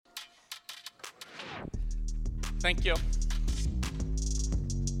Thank you.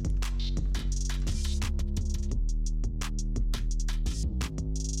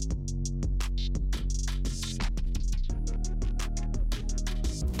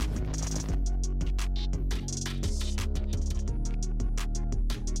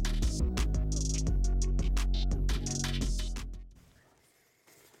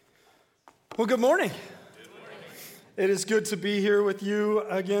 Well, good morning. It is good to be here with you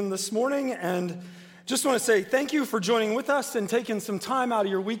again this morning, and just want to say thank you for joining with us and taking some time out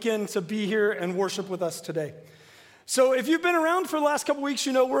of your weekend to be here and worship with us today. So if you've been around for the last couple weeks,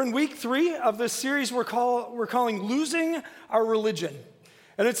 you know we're in week 3 of this series we're calling Losing Our Religion.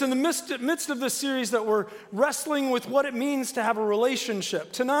 And it's in the midst of this series that we're wrestling with what it means to have a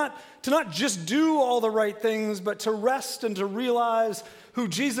relationship, to not just do all the right things, but to rest and to realize who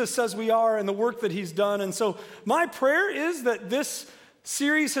Jesus says we are and the work that he's done. And so my prayer is that this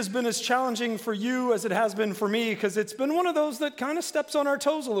series has been as challenging for you as it has been for me, because it's been one of those that kind of steps on our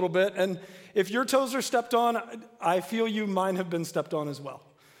toes a little bit. And if your toes are stepped on, I feel mine have been stepped on as well.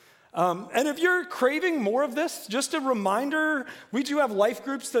 And if you're craving more of this, just a reminder, we do have life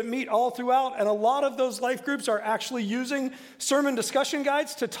groups that meet all throughout, and a lot of those life groups are actually using sermon discussion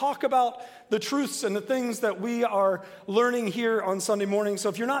guides to talk about the truths and the things that we are learning here on Sunday morning. So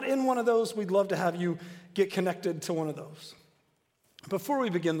if you're not in one of those, we'd love to have you get connected to one of those. Before we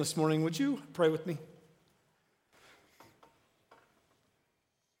begin this morning, would you pray with me?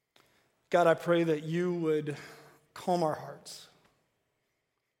 God, I pray that you would calm our hearts.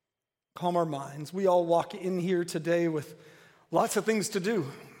 Calm our minds. We all walk in here today with lots of things to do.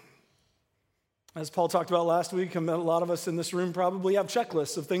 As Paul talked about last week, a lot of us in this room probably have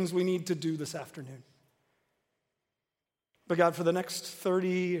checklists of things we need to do this afternoon. But God, for the next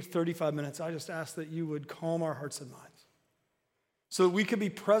 30, 35 minutes, I just ask that you would calm our hearts and minds so that we could be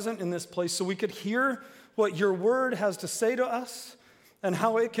present in this place, so we could hear what your word has to say to us and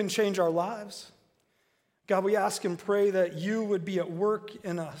how it can change our lives. God, we ask and pray that you would be at work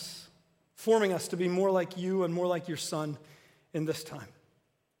in us, forming us to be more like you and more like your Son in this time.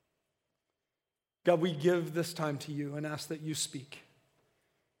 God, we give this time to you and ask that you speak.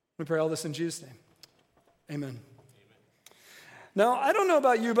 We pray all this in Jesus' name. Amen. Now, I don't know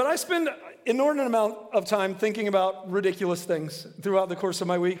about you, but I spend an inordinate amount of time thinking about ridiculous things throughout the course of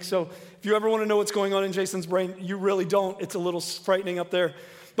my week. So if you ever want to know what's going on in Jason's brain, you really don't. It's a little frightening up there.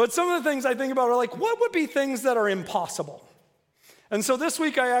 But some of the things I think about are like, what would be things that are impossible? And so this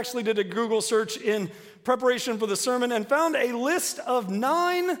week I actually did a Google search in preparation for the sermon and found a list of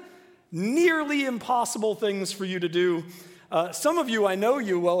 9 nearly impossible things for you to do. Some of you, I know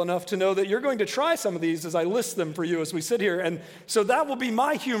you well enough to know that you're going to try some of these as I list them for you as we sit here. And so that will be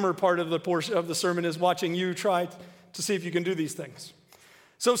my humor part of the portion of the sermon, is watching you try to see if you can do these things.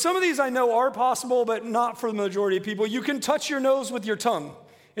 So some of these I know are possible, but not for the majority of people. You can touch your nose with your tongue.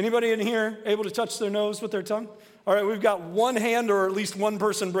 Anybody in here able to touch their nose with their tongue? All right, we've got one hand, or at least one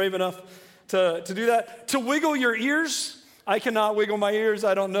person brave enough to do that. To wiggle your ears. I cannot wiggle my ears.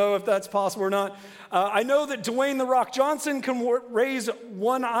 I don't know if that's possible or not. I know that Dwayne "The Rock" Johnson can raise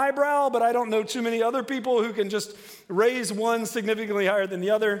one eyebrow, but I don't know too many other people who can just raise one significantly higher than the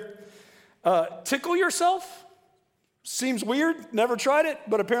other. Tickle yourself. Seems weird. Never tried it,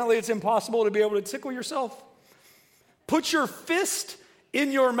 but apparently it's impossible to be able to tickle yourself. Put your fist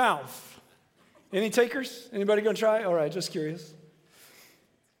in your mouth. Any takers? Anybody gonna try? All right, just curious.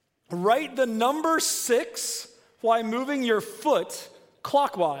 Write the number 6 while moving your foot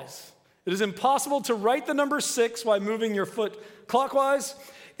clockwise. It is impossible to write the number 6 while moving your foot clockwise.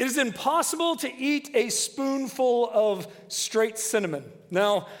 It is impossible to eat a spoonful of straight cinnamon.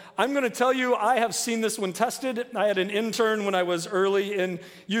 Now, I'm going to tell you, I have seen this one tested. I had an intern when I was early in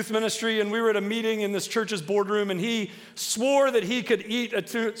youth ministry, and we were at a meeting in this church's boardroom, and he swore that he could eat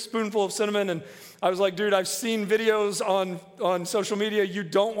a spoonful of cinnamon. And I was like, dude, I've seen videos on social media. You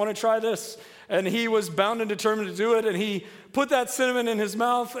don't want to try this. And he was bound and determined to do it, and he put that cinnamon in his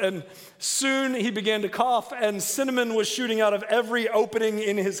mouth, and soon he began to cough, and cinnamon was shooting out of every opening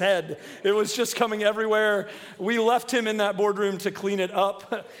in his head. It was just coming everywhere. We left him in that boardroom to clean it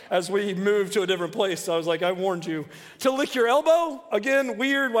up as we moved to a different place. So I was like, I warned you. To lick your elbow, again,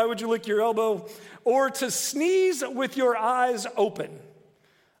 weird. Why would you lick your elbow? Or to sneeze with your eyes open.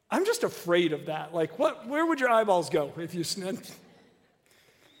 I'm just afraid of that. Like, where would your eyeballs go if you sneezed?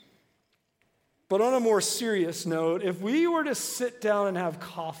 But on a more serious note, if we were to sit down and have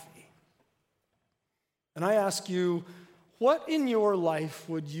coffee, and I ask you, what in your life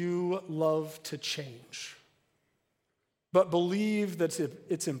would you love to change, but believe that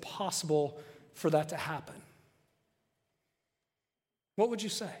it's impossible for that to happen? What would you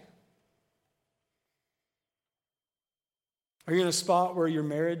say? Are you in a spot where your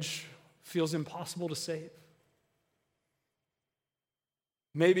marriage feels impossible to save?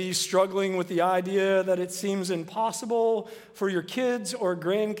 Maybe struggling with the idea that it seems impossible for your kids or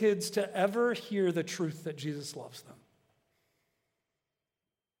grandkids to ever hear the truth that Jesus loves them.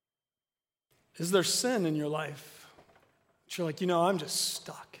 Is there sin in your life that you're like, I'm just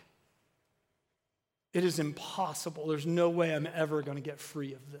stuck? It is impossible. There's no way I'm ever going to get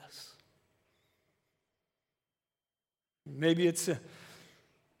free of this. Maybe it's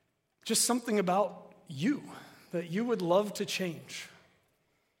just something about you that you would love to change,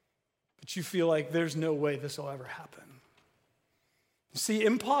 but you feel like there's no way this will ever happen. See,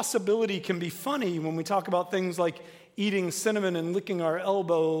 impossibility can be funny when we talk about things like eating cinnamon and licking our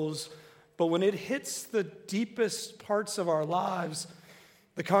elbows, but when it hits the deepest parts of our lives,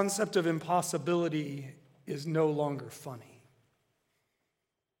 the concept of impossibility is no longer funny.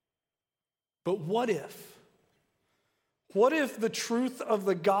 But what if? What if the truth of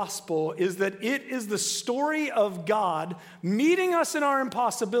the gospel is that it is the story of God meeting us in our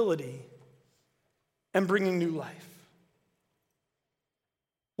impossibility and bringing new life?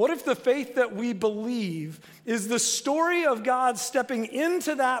 What if the faith that we believe is the story of God stepping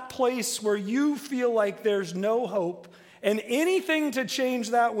into that place where you feel like there's no hope and anything to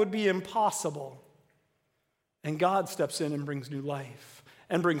change that would be impossible? And God steps in and brings new life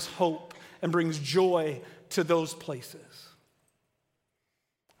and brings hope and brings joy to those places.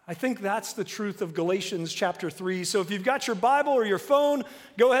 I think that's the truth of Galatians chapter 3. So if you've got your Bible or your phone,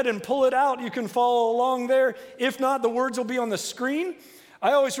 go ahead and pull it out. You can follow along there. If not, the words will be on the screen.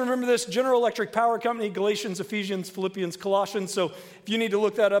 I always remember this: General Electric Power Company, Galatians, Ephesians, Philippians, Colossians. So if you need to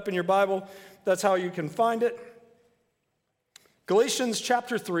look that up in your Bible, that's how you can find it. Galatians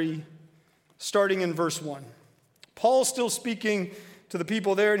chapter 3, starting in verse 1. Paul's still speaking to the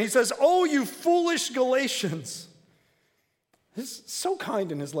people there, and he says, "Oh, you foolish Galatians." He's so kind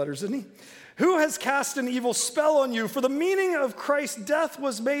in his letters, isn't he? "Who has cast an evil spell on you? For the meaning of Christ's death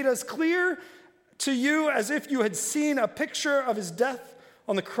was made as clear to you as if you had seen a picture of his death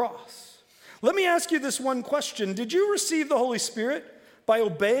on the cross. Let me ask you this one question. Did you receive the Holy Spirit by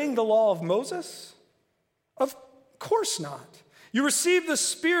obeying the law of Moses? Of course not. You received the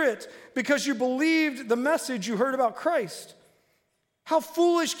Spirit because you believed the message you heard about Christ. How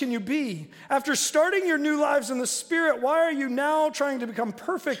foolish can you be? After starting your new lives in the Spirit, why are you now trying to become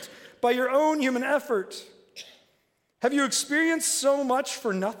perfect by your own human effort? Have you experienced so much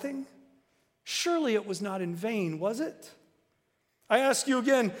for nothing? Surely it was not in vain, was it? I ask you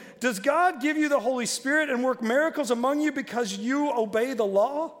again, does God give you the Holy Spirit and work miracles among you because you obey the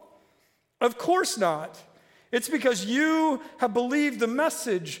law? Of course not. It's because you have believed the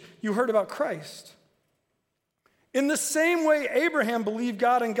message you heard about Christ. In the same way, Abraham believed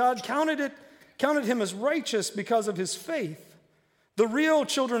God, and God counted him as righteous because of his faith. The real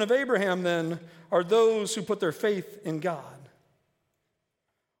children of Abraham, then, are those who put their faith in God.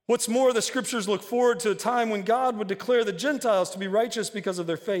 What's more, the scriptures look forward to a time when God would declare the Gentiles to be righteous because of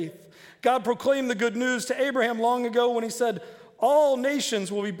their faith. God proclaimed the good news to Abraham long ago when he said, "All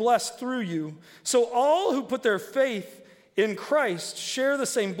nations will be blessed through you." So all who put their faith in Christ share the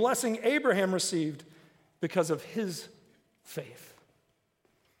same blessing Abraham received because of his faith.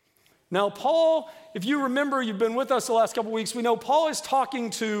 Now, Paul, if you remember, you've been with us the last couple weeks, we know Paul is talking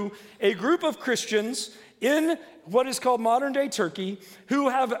to a group of Christians in what is called modern-day Turkey who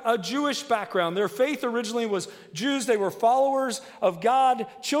have a Jewish background. Their faith originally was Jews. They were followers of God,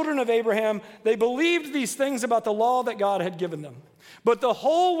 children of Abraham. They believed these things about the law that God had given them. But the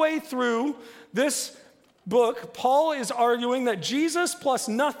whole way through this book, Paul is arguing that Jesus plus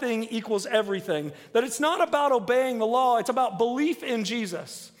nothing equals everything, that it's not about obeying the law, it's about belief in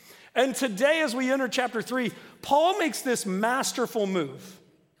Jesus. And today, as we enter chapter 3, Paul makes this masterful move.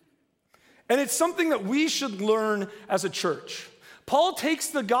 And it's something that we should learn as a church. Paul takes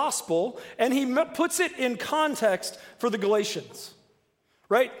the gospel and he puts it in context for the Galatians,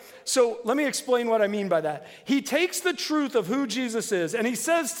 right? So let me explain what I mean by that. He takes the truth of who Jesus is and he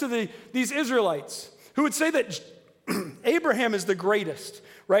says to these Israelites who would say that Abraham is the greatest,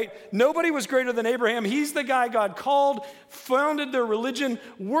 right? Nobody was greater than Abraham. He's the guy God called, founded their religion,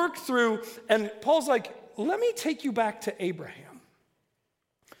 worked through, and Paul's like, let me take you back to Abraham.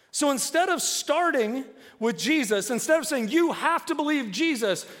 So instead of starting with Jesus, instead of saying you have to believe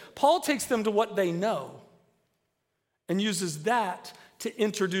Jesus, Paul takes them to what they know and uses that to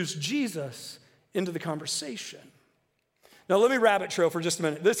introduce Jesus into the conversation. Now let me rabbit trail for just a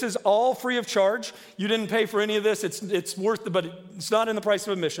minute. This is all free of charge. You didn't pay for any of this. It's worth it, but it's not in the price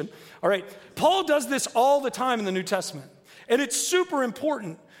of admission. All right. Paul does this all the time in the New Testament, and it's super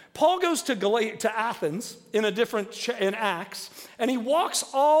important Paul goes to Athens in Acts, and he walks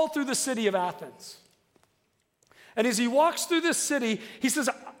all through the city of Athens. And as he walks through this city,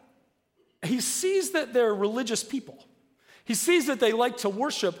 he sees that they're religious people. He sees that they like to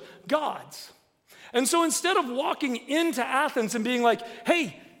worship gods. And so instead of walking into Athens and being like,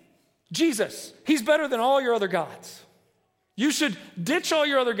 hey, Jesus, he's better than all your other gods. You should ditch all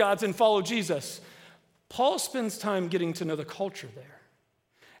your other gods and follow Jesus. Paul spends time getting to know the culture there.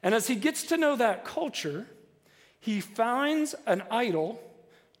 And as he gets to know that culture, he finds an idol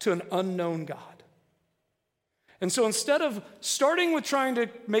to an unknown God. And so instead of starting with trying to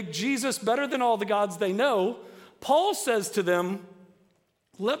make Jesus better than all the gods they know, Paul says to them,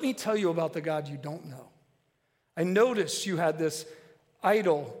 let me tell you about the God you don't know. I noticed you had this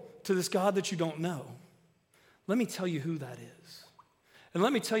idol to this God that you don't know. Let me tell you who that is. And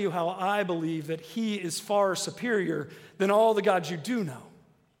let me tell you how I believe that he is far superior than all the gods you do know.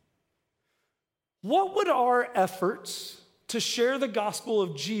 What would our efforts to share the gospel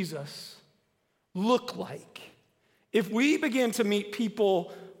of Jesus look like if we begin to meet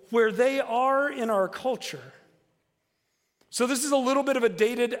people where they are in our culture? So this is a little bit of a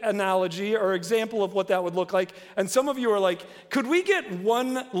dated analogy or example of what that would look like. And some of you are like, could we get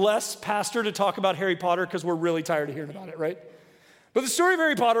one less pastor to talk about Harry Potter? Because we're really tired of hearing about it, right? But the story of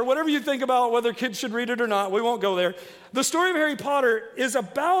Harry Potter, whatever you think about whether kids should read it or not, we won't go there. The story of Harry Potter is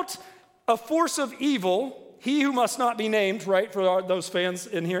about a force of evil, he who must not be named, right, for those fans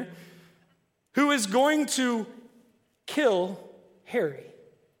in here, who is going to kill Harry.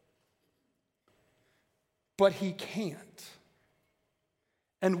 But he can't.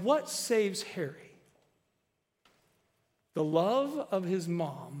 And what saves Harry? The love of his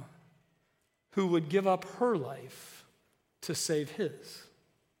mom, who would give up her life to save his.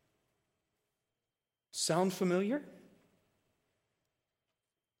 Sound familiar?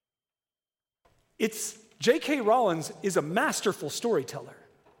 J.K. Rowling is a masterful storyteller,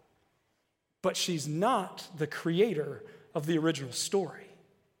 but she's not the creator of the original story.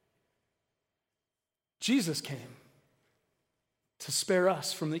 Jesus came to spare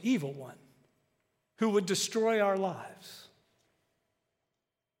us from the evil one who would destroy our lives.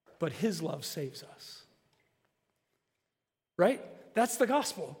 But his love saves us. Right? That's the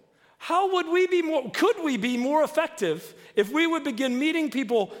gospel. Could we be more effective if we would begin meeting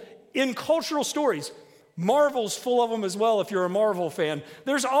people in cultural stories? Marvel's full of them as well if you're a Marvel fan.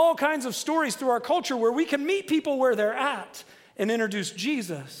 There's all kinds of stories through our culture where we can meet people where they're at and introduce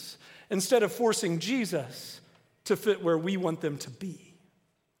Jesus instead of forcing Jesus to fit where we want them to be.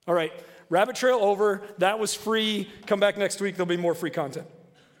 All right, rabbit trail over. That was free. Come back next week. There'll be more free content.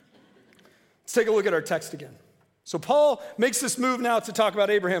 Let's take a look at our text again. So Paul makes this move now to talk about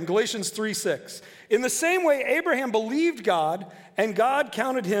Abraham. Galatians 3:6. In the same way, Abraham believed God, and God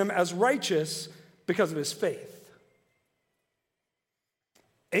counted him as righteous because of his faith.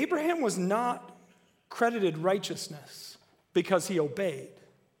 Abraham was not credited righteousness because he obeyed.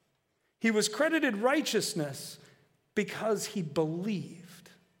 He was credited righteousness because he believed.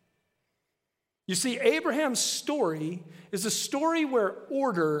 You see, Abraham's story is a story where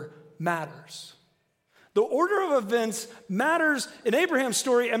order matters. The order of events matters in Abraham's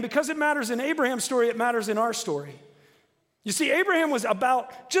story, and because it matters in Abraham's story, it matters in our story. You see, Abraham was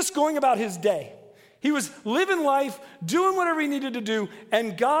about just going about his day. He was living life, doing whatever he needed to do,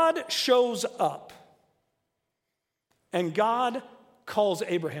 and God shows up. And God calls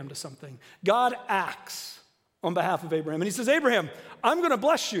Abraham to something. God acts on behalf of Abraham. And he says, Abraham, I'm going to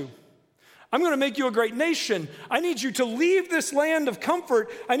bless you. I'm going to make you a great nation. I need you to leave this land of comfort.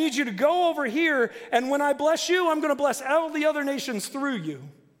 I need you to go over here. And when I bless you, I'm going to bless all the other nations through you.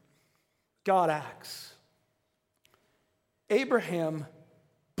 God acts. Abraham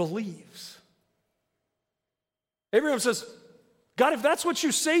believes. Abraham says, God, if that's what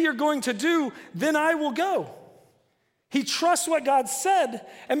you say you're going to do, then I will go. He trusts what God said,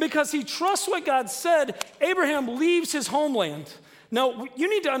 and because he trusts what God said, Abraham leaves his homeland. Now, you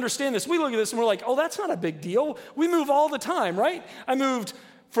need to understand this. We look at this and we're like, oh, that's not a big deal. We move all the time, right? I moved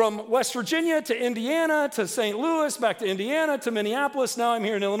from West Virginia to Indiana to St. Louis, back to Indiana to Minneapolis. Now I'm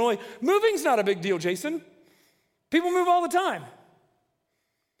here in Illinois. Moving's not a big deal, Jason. People move all the time.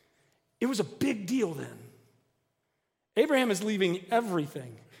 It was a big deal then. Abraham is leaving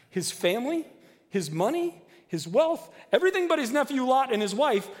everything. His family, his money, his wealth, everything but his nephew Lot and his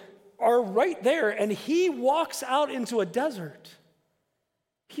wife are right there, and he walks out into a desert.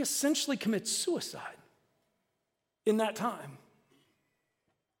 He essentially commits suicide in that time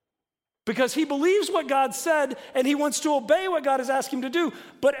because he believes what God said and he wants to obey what God has asked him to do.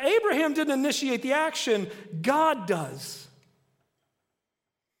 But Abraham didn't initiate the action, God does.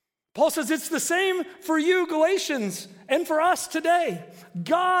 Paul says it's the same for you, Galatians, and for us today.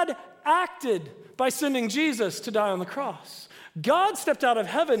 God acted by sending Jesus to die on the cross. God stepped out of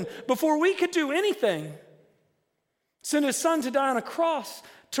heaven before we could do anything, sent his son to die on a cross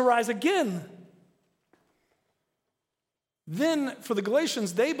to rise again. Then for the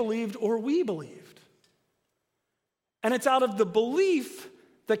Galatians, they believed or we believed. And it's out of the belief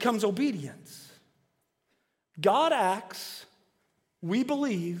that comes obedience. God acts, we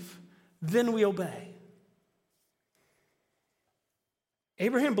believe, then we obey.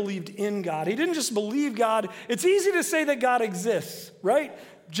 Abraham believed in God. He didn't just believe God. It's easy to say that God exists, right?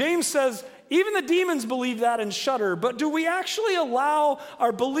 James says, even the demons believe that and shudder, but do we actually allow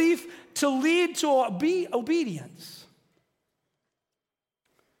our belief to lead to obedience?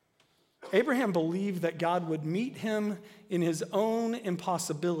 Abraham believed that God would meet him in his own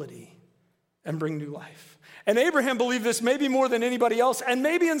impossibility and bring new life. And Abraham believed this maybe more than anybody else, and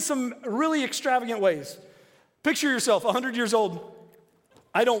maybe in some really extravagant ways. Picture yourself 100 years old.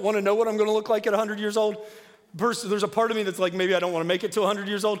 I don't want to know what I'm going to look like at 100 years old. There's a part of me that's like, maybe I don't want to make it to 100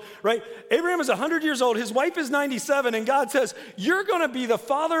 years old, right? Abraham is 100 years old. His wife is 97, and God says, you're going to be the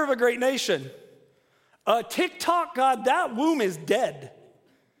father of a great nation. TikTok, God, that womb is dead.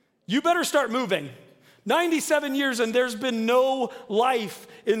 You better start moving. 97 years and there's been no life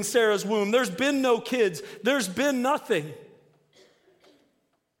in Sarah's womb. There's been no kids. There's been nothing.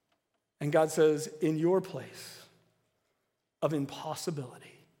 And God says, in your place of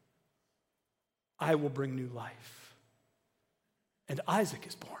impossibility, I will bring new life. And Isaac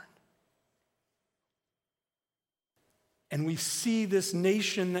is born. And we see this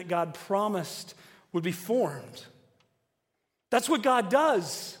nation that God promised would be formed. That's what God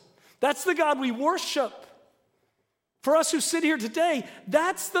does. That's the God we worship. For us who sit here today,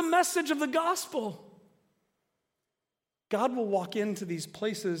 that's the message of the gospel. God will walk into these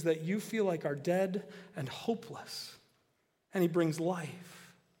places that you feel like are dead and hopeless, and he brings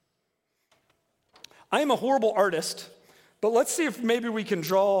life. I am a horrible artist, but let's see if maybe we can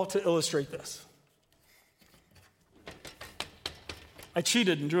draw to illustrate this. I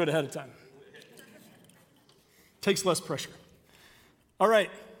cheated and drew it ahead of time. Takes less pressure. All right.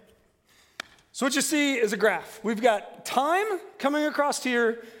 So what you see is a graph. We've got time coming across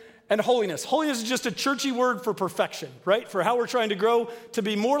here and holiness. Holiness is just a churchy word for perfection, right? For how we're trying to grow to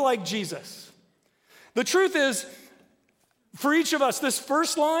be more like Jesus. The truth is, for each of us, this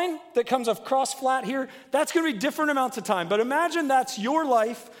first line that comes across flat here, that's going to be different amounts of time. But imagine that's your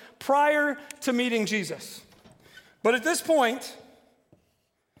life prior to meeting Jesus. But at this point,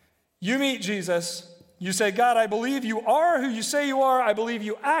 you meet Jesus. You say, God, I believe you are who you say you are. I believe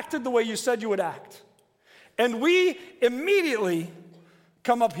you acted the way you said you would act. And we immediately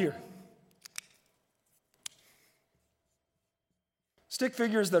come up here. Stick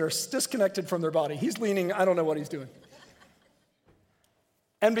figures that are disconnected from their body. He's leaning, I don't know what he's doing.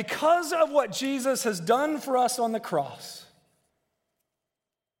 And because of what Jesus has done for us on the cross,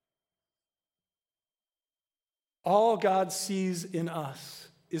 all God sees in us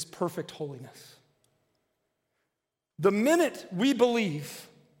is perfect holiness. The minute we believe,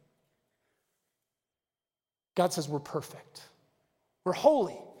 God says we're perfect. We're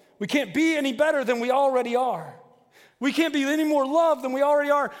holy. We can't be any better than we already are. We can't be any more loved than we already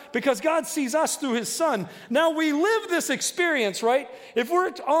are because God sees us through his son. Now we live this experience, right? If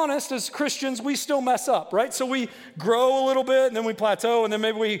we're honest as Christians, we still mess up, right? So we grow a little bit and then we plateau and then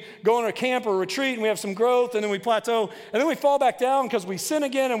maybe we go on a camp or a retreat and we have some growth and then we plateau and then we fall back down because we sin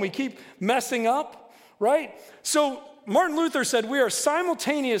again and we keep messing up, right? So Martin Luther said we are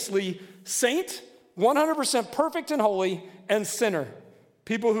simultaneously saint, 100% perfect and holy, and sinner.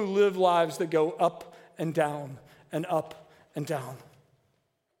 People who live lives that go up and down and up and down.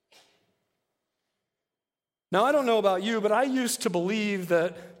 Now, I don't know about you, but I used to believe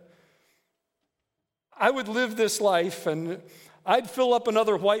that I would live this life and I'd fill up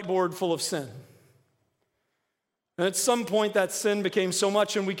another whiteboard full of sin. And at some point, that sin became so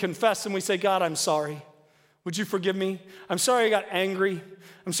much and we confess and we say, God, I'm sorry. Would you forgive me? I'm sorry I got angry.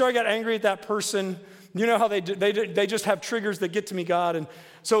 I'm sorry I got angry at that person. You know how they just have triggers that get to me, God. And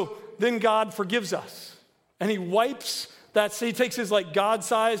so then God forgives us. And he wipes that, he takes his like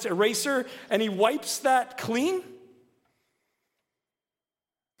God-sized eraser and he wipes that clean.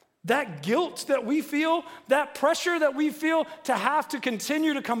 That guilt that we feel, that pressure that we feel to have to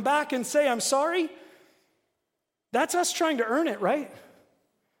continue to come back and say, I'm sorry, that's us trying to earn it, right?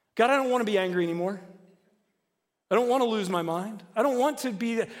 God, I don't want to be angry anymore. I don't want to lose my mind. I don't want to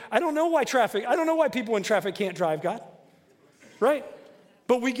be, I don't know why people in traffic can't drive, God, right?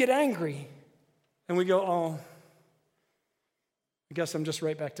 But we get angry and we go, oh, I guess I'm just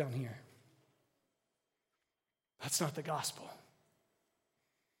right back down here. That's not the gospel.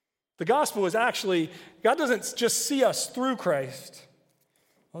 The gospel is actually, God doesn't just see us through Christ.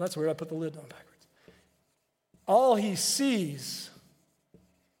 Well, that's weird. I put the lid on backwards. All he sees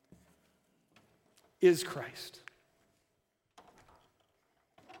is Christ.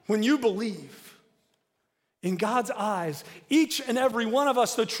 When you believe, in God's eyes, each and every one of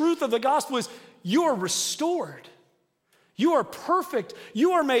us, the truth of the gospel is you are restored. You are perfect.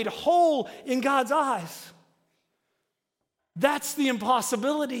 You are made whole in God's eyes. That's the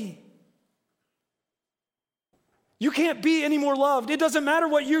impossibility. You can't be any more loved. It doesn't matter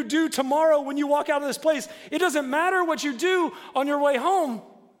what you do tomorrow when you walk out of this place. It doesn't matter what you do on your way home.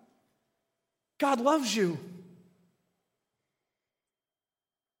 God loves you.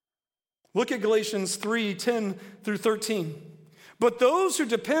 Look at Galatians 3:10 through 13. But those who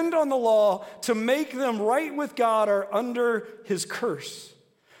depend on the law to make them right with God are under his curse.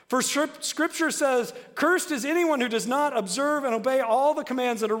 For Scripture says, cursed is anyone who does not observe and obey all the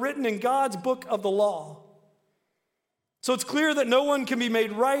commands that are written in God's book of the law. So it's clear that no one can be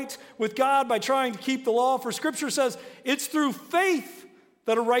made right with God by trying to keep the law, for Scripture says it's through faith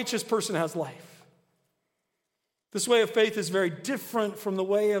that a righteous person has life. This way of faith is very different from the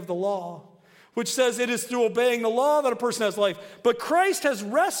way of the law, which says it is through obeying the law that a person has life. But Christ has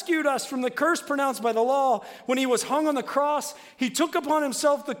rescued us from the curse pronounced by the law. When he was hung on the cross, he took upon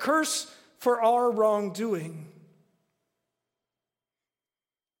himself the curse for our wrongdoing.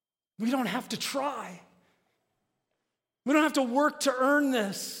 We don't have to try. We don't have to work to earn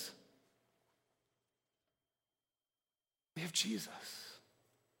this. We have Jesus,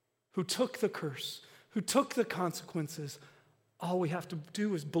 who took the curse, who took the consequences. All we have to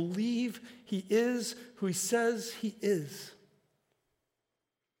do is believe he is who he says he is.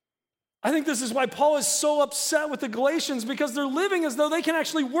 I think this is why Paul is so upset with the Galatians, because they're living as though they can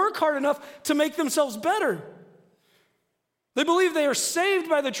actually work hard enough to make themselves better. They believe they are saved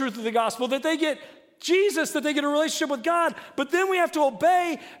by the truth of the gospel, that they get Jesus, that they get a relationship with God, but then we have to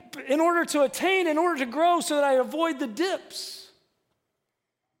obey in order to attain, in order to grow, so that I avoid the dips.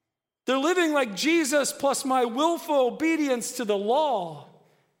 They're living like Jesus plus my willful obedience to the law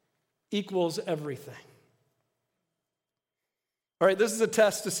equals everything. All right, this is a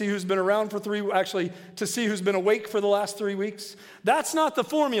test to see who's been around for to see who's been awake for the last 3 weeks. That's not the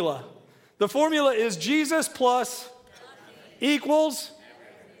formula. The formula is Jesus plus equals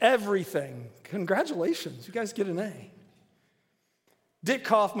everything. Congratulations, you guys get an A. Dick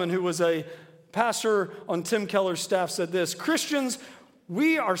Kaufman, who was a pastor on Tim Keller's staff, said this: Christians,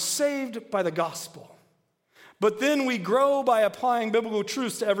 we are saved by the gospel, but then we grow by applying biblical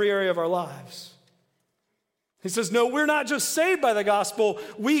truths to every area of our lives. He says, no, we're not just saved by the gospel,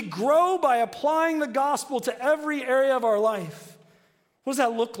 we grow by applying the gospel to every area of our life. What does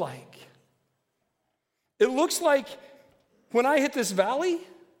that look like? It looks like when I hit this valley,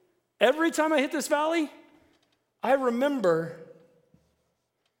 every time I hit this valley, I remember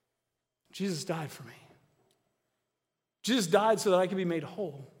Jesus died for me. Jesus died so that I could be made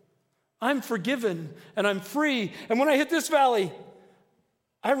whole. I'm forgiven and I'm free. And when I hit this valley,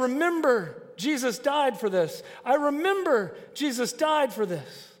 I remember Jesus died for this. I remember Jesus died for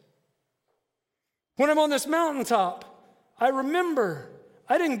this. When I'm on this mountaintop, I remember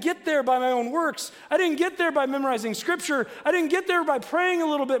I didn't get there by my own works. I didn't get there by memorizing scripture. I didn't get there by praying a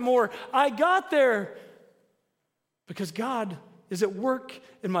little bit more. I got there because God is at work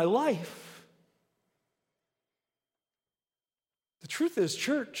in my life. The truth is,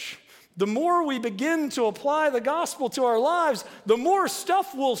 church, the more we begin to apply the gospel to our lives, the more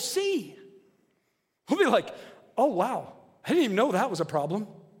stuff we'll see. We'll be like, oh, wow, I didn't even know that was a problem.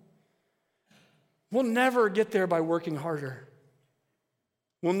 We'll never get there by working harder.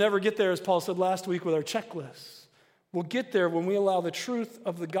 We'll never get there, as Paul said last week, with our checklists. We'll get there when we allow the truth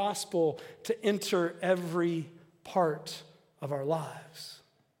of the gospel to enter every part of our lives.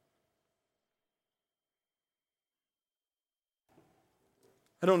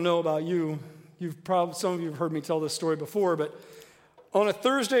 I don't know about you. Some of you have heard me tell this story before, but on a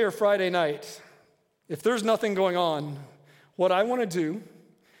Thursday or Friday night, if there's nothing going on, what I want to do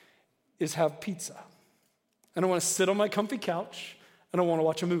is have pizza. And I want to sit on my comfy couch, and I want to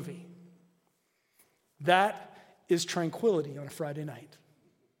watch a movie. That is tranquility on a Friday night.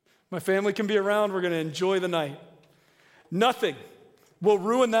 My family can be around. We're going to enjoy the night. Nothing will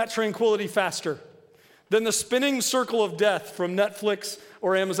ruin that tranquility faster than the spinning circle of death from Netflix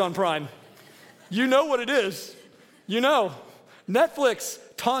or Amazon Prime. You know what it is. You know. Netflix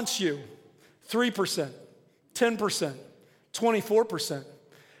taunts you. 3%, 10%, 24%.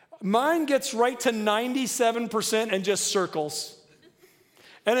 Mine gets right to 97% and just circles.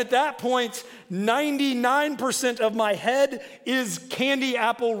 And at that point, 99% of my head is candy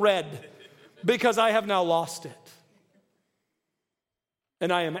apple red because I have now lost it.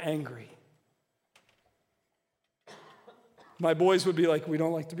 And I am angry. My boys would be like, we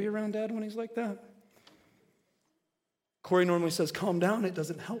don't like to be around Dad when he's like that. Corey normally says, calm down, it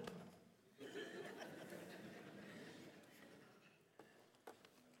doesn't help.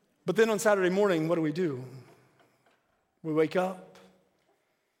 But then on Saturday morning, what do? We wake up.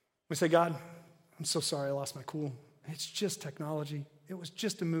 We say, God, I'm so sorry I lost my cool. It's just technology. It was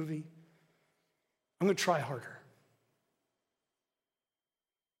just a movie. I'm going to try harder.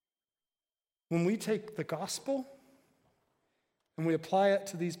 When we take the gospel and we apply it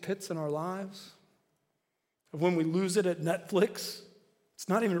to these pits in our lives, when we lose it at Netflix, it's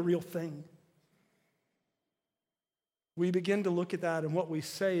not even a real thing. We begin to look at that and what we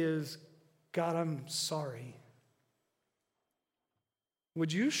say is, God, I'm sorry.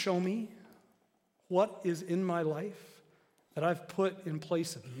 Would you show me what is in my life that I've put in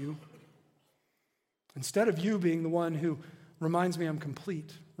place of you? Instead of you being the one who reminds me I'm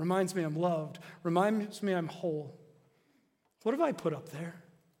complete, reminds me I'm loved, reminds me I'm whole, what have I put up there?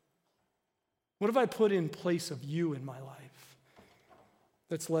 What have I put in place of you in my life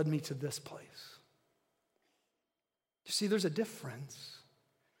that's led me to this place? You see, there's a difference.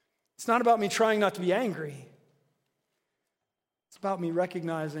 It's not about me trying not to be angry. It's about me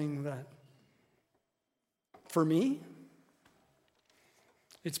recognizing that for me,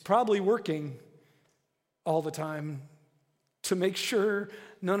 it's probably working all the time to make sure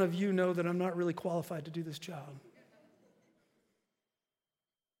none of you know that I'm not really qualified to do this job.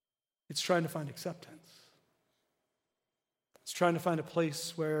 It's trying to find acceptance. It's trying to find a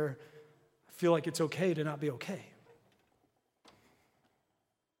place where I feel like it's okay to not be okay.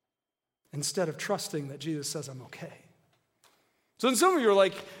 Instead of trusting that Jesus says I'm okay. So then some of you are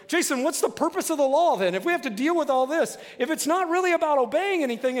like, Jason, what's the purpose of the law then? If we have to deal with all this, if it's not really about obeying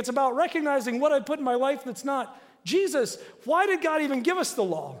anything, it's about recognizing what I put in my life that's not Jesus, why did God even give us the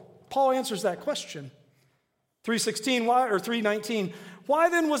law? Paul answers that question. 3:16, or 3:19. Why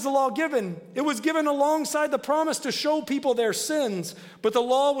then was the law given? It was given alongside the promise to show people their sins, but the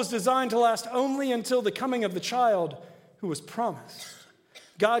law was designed to last only until the coming of the child who was promised.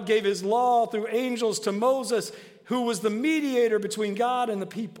 God gave his law through angels to Moses, who was the mediator between God and the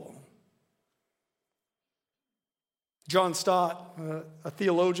people. John Stott, a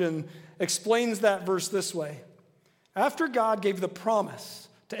theologian, explains that verse this way. After God gave the promise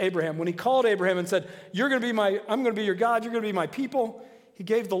to Abraham, when he called Abraham and said, I'm going to be your God, you're going to be my people, he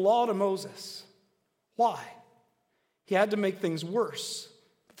gave the law to Moses. Why? He had to make things worse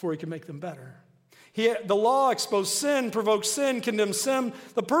before he could make them better. The law exposed sin, provoked sin, condemned sin.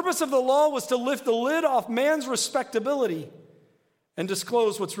 The purpose of the law was to lift the lid off man's respectability and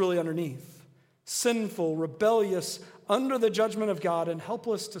disclose what's really underneath. Sinful, rebellious, under the judgment of God, and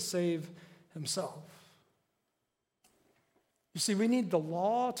helpless to save himself. You see, we need the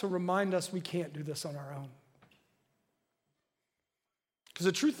law to remind us we can't do this on our own. Because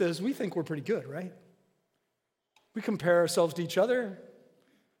the truth is, we think we're pretty good, right? We compare ourselves to each other.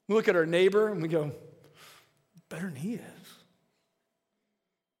 We look at our neighbor and we go, better than he is.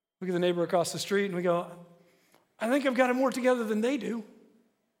 Look at the neighbor across the street and we go, I think I've got it more together than they do.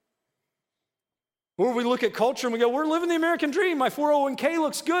 Or we look at culture and we go, we're living the American dream. My 401k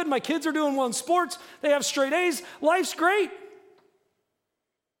looks good. My kids are doing well in sports. They have straight A's. Life's great.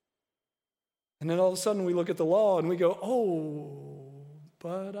 And then all of a sudden we look at the law and we go, oh,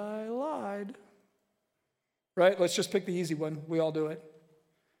 but I lied. Right? Let's just pick the easy one. We all do it.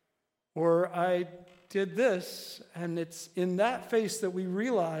 Or I did this, and it's in that face that we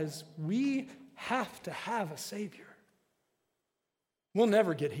realize we have to have a Savior. We'll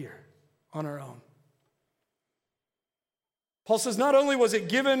never get here on our own. Paul says not only was it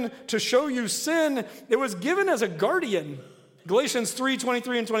given to show you sin, it was given as a guardian. Galatians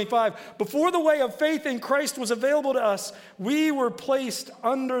 3:23 and 25. Before the way of faith in Christ was available to us, we were placed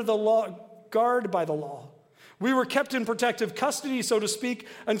under the law, guard by the law. We were kept in protective custody, so to speak,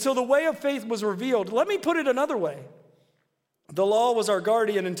 until the way of faith was revealed. Let me put it another way. The law was our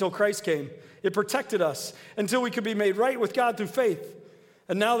guardian until Christ came. It protected us until we could be made right with God through faith.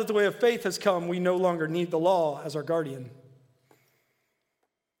 And now that the way of faith has come, we no longer need the law as our guardian.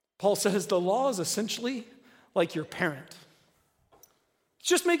 Paul says the law is essentially like your parent. It's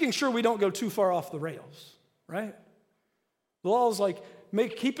just making sure we don't go too far off the rails, right? The law is like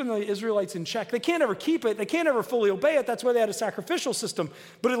keeping the Israelites in check. They can't ever keep it. They can't ever fully obey it. That's why they had a sacrificial system.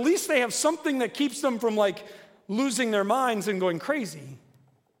 But at least they have something that keeps them from losing their minds and going crazy.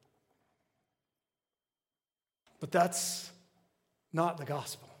 But that's not the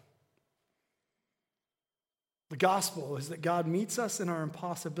gospel. The gospel is that God meets us in our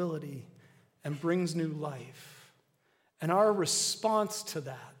impossibility and brings new life. And our response to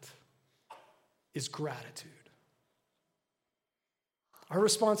that is gratitude. Our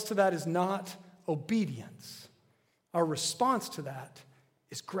response to that is not obedience. Our response to that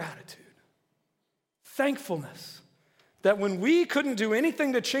is gratitude. Thankfulness that when we couldn't do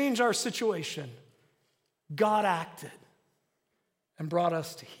anything to change our situation, God acted and brought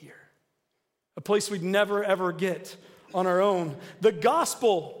us to here, a place we'd never, ever get on our own. The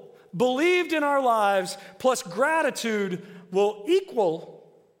gospel believed in our lives plus gratitude will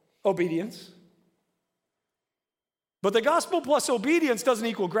equal obedience. But the gospel plus obedience doesn't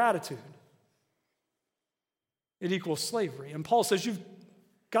equal gratitude. It equals slavery. And Paul says,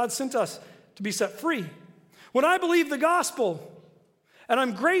 God sent us to be set free. When I believe the gospel and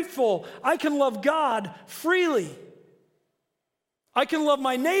I'm grateful, I can love God freely. I can love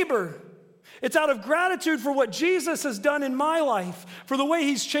my neighbor. It's out of gratitude for what Jesus has done in my life, for the way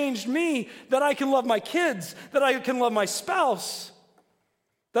he's changed me, that I can love my kids, that I can love my spouse,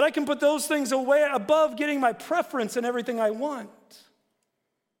 that I can put those things away above getting my preference and everything I want,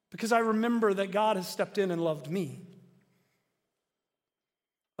 because I remember that God has stepped in and loved me.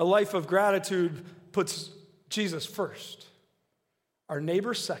 A life of gratitude puts Jesus first, our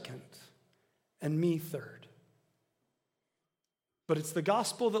neighbor second, and me third. But it's the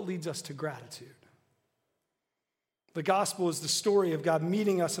gospel that leads us to gratitude. The gospel is the story of God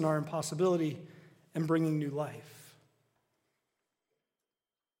meeting us in our impossibility and bringing new life.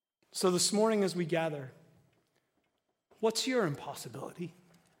 So this morning as we gather, what's your impossibility?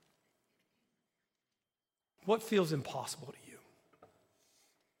 What feels impossible to you?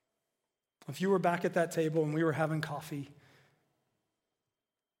 If you were back at that table and we were having coffee,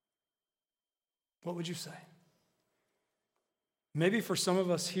 what would you say? Maybe for some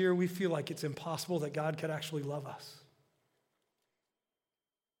of us here, we feel like it's impossible that God could actually love us.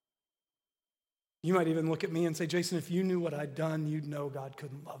 You might even look at me and say, Jason, if you knew what I'd done, you'd know God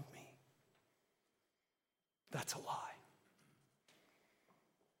couldn't love me. That's a lie.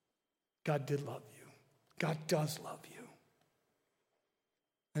 God did love you. God does love you.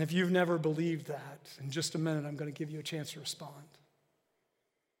 And if you've never believed that, in just a minute, I'm going to give you a chance to respond.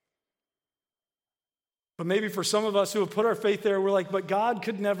 But maybe for some of us who have put our faith there, we're like, but God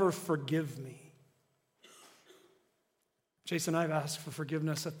could never forgive me. Jason, I've asked for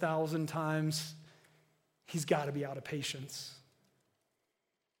forgiveness 1,000 times. He's got to be out of patience.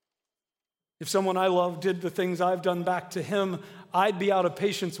 If someone I love did the things I've done back to him, I'd be out of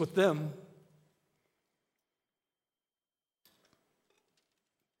patience with them.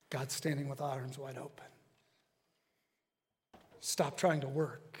 God's standing with arms wide open. Stop trying to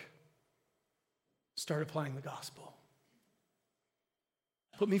work. Start applying the gospel.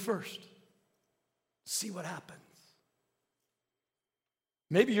 Put me first. See what happens.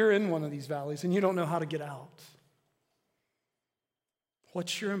 Maybe you're in one of these valleys and you don't know how to get out.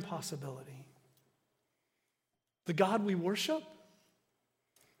 What's your impossibility? The God we worship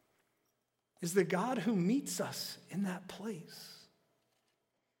is the God who meets us in that place.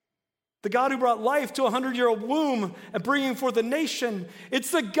 The God who brought life to a 100-year-old womb and bringing forth a nation. It's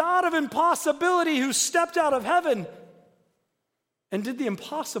the God of impossibility who stepped out of heaven and did the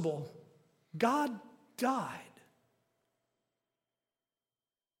impossible. God died.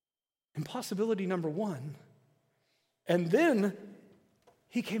 Impossibility number one. And then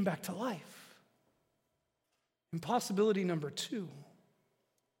he came back to life. Impossibility number two.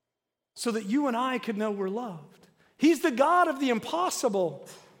 So that you and I could know we're loved. He's the God of the impossible.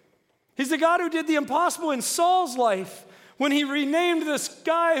 He's the God who did the impossible in Saul's life when he renamed this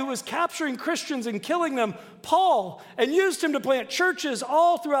guy who was capturing Christians and killing them, Paul, and used him to plant churches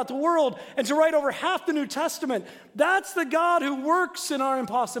all throughout the world and to write over half the New Testament. That's the God who works in our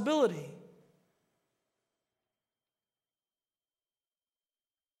impossibility.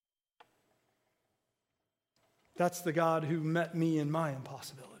 That's the God who met me in my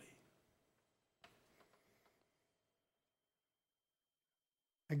impossibility.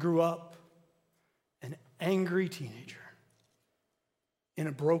 I grew up an angry teenager in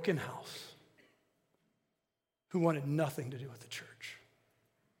a broken house who wanted nothing to do with the church.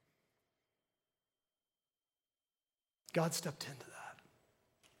 God stepped into that.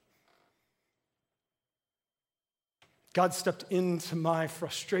 God stepped into my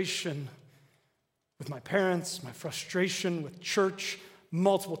frustration with my parents, my frustration with church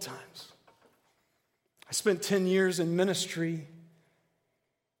multiple times. I spent 10 years in ministry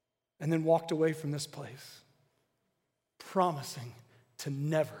and then walked away from this place, promising to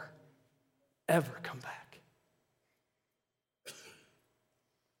never, ever come back.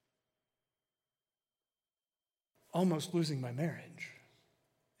 almost losing my marriage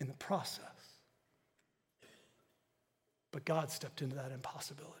in the process. But God stepped into that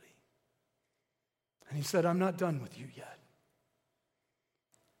impossibility. And he said, I'm not done with you yet.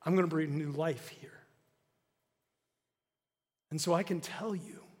 I'm going to bring new life here. And so I can tell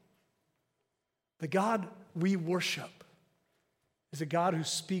you, the God we worship is a God who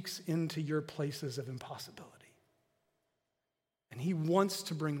speaks into your places of impossibility. And he wants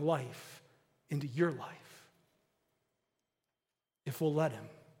to bring life into your life if we'll let him.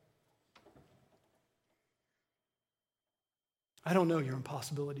 I don't know your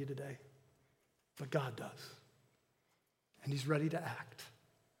impossibility today, but God does. And he's ready to act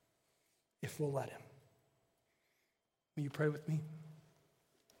if we'll let him. Will you pray with me?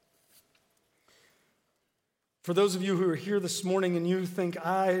 For those of you who are here this morning and you think,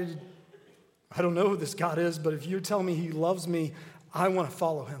 I don't know who this God is, but if you tell me he loves me, I want to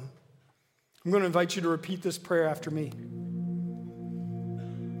follow him. I'm going to invite you to repeat this prayer after me.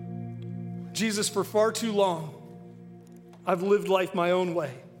 Jesus, for far too long, I've lived life my own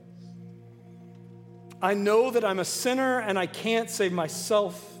way. I know that I'm a sinner and I can't save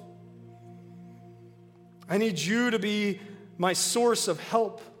myself. I need you to be my source of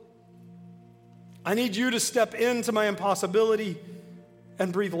help. I need you to step into my impossibility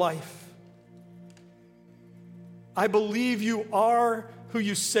and breathe life. I believe you are who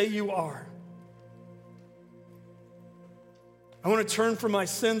you say you are. I want to turn from my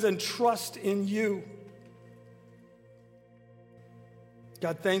sins and trust in you.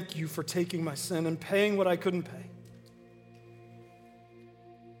 God, thank you for taking my sin and paying what I couldn't pay.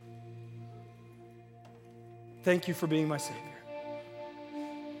 Thank you for being my Savior.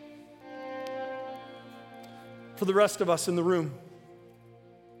 For the rest of us in the room,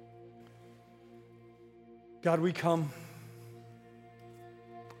 God, we come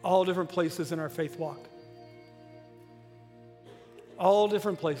all different places in our faith walk. All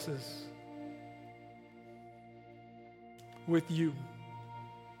different places with you.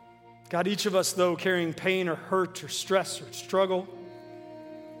 God, each of us, though, carrying pain or hurt or stress or struggle.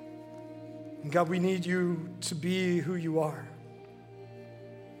 And God, we need you to be who you are.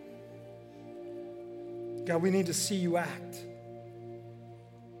 God, we need to see you act.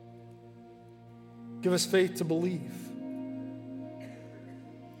 Give us faith to believe.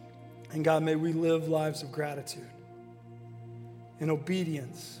 And God, may we live lives of gratitude in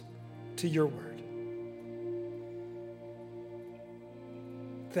obedience to your word.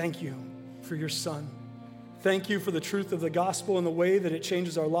 Thank you for your Son. Thank you for the truth of the gospel and the way that it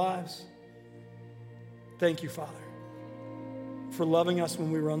changes our lives. Thank you, Father, for loving us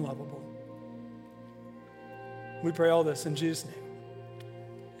when we were unlovable. We pray all this in Jesus' name.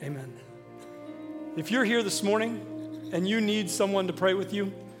 Amen. If you're here this morning and you need someone to pray with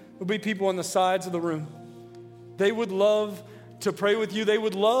you, there'll be people on the sides of the room. They would love to pray with you. They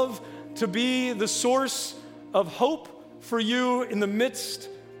would love to be the source of hope for you in the midst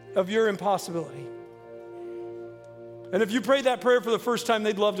of your impossibility. And if you prayed that prayer for the first time,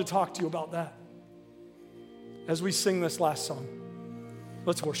 they'd love to talk to you about that. As we sing this last song,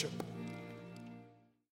 let's worship.